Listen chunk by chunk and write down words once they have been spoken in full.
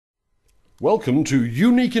Welcome to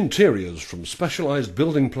Unique Interiors from Specialised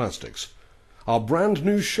Building Plastics. Our brand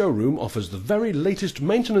new showroom offers the very latest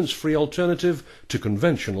maintenance-free alternative to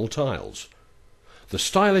conventional tiles. The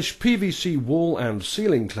stylish PVC wall and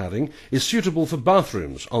ceiling cladding is suitable for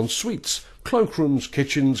bathrooms, en-suites, cloakrooms,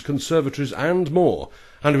 kitchens, conservatories and more.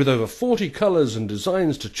 And with over 40 colours and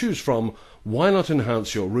designs to choose from, why not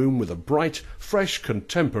enhance your room with a bright, fresh,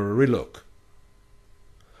 contemporary look?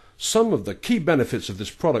 Some of the key benefits of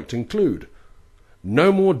this product include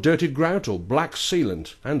no more dirty grout or black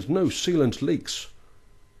sealant and no sealant leaks.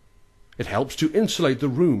 It helps to insulate the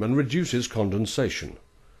room and reduces condensation.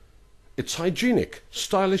 It's hygienic,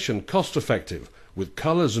 stylish and cost-effective, with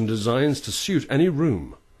colours and designs to suit any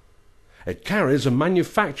room. It carries a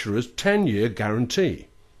manufacturer's 10-year guarantee.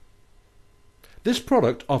 This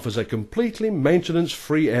product offers a completely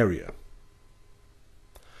maintenance-free area.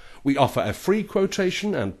 We offer a free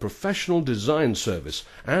quotation and professional design service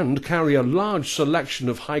and carry a large selection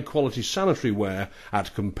of high-quality sanitary ware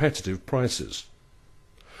at competitive prices.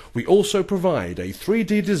 We also provide a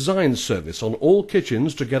 3D design service on all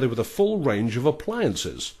kitchens together with a full range of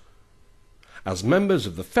appliances. As members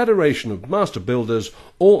of the Federation of Master Builders,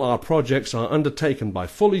 all our projects are undertaken by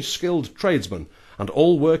fully skilled tradesmen and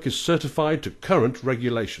all work is certified to current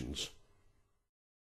regulations.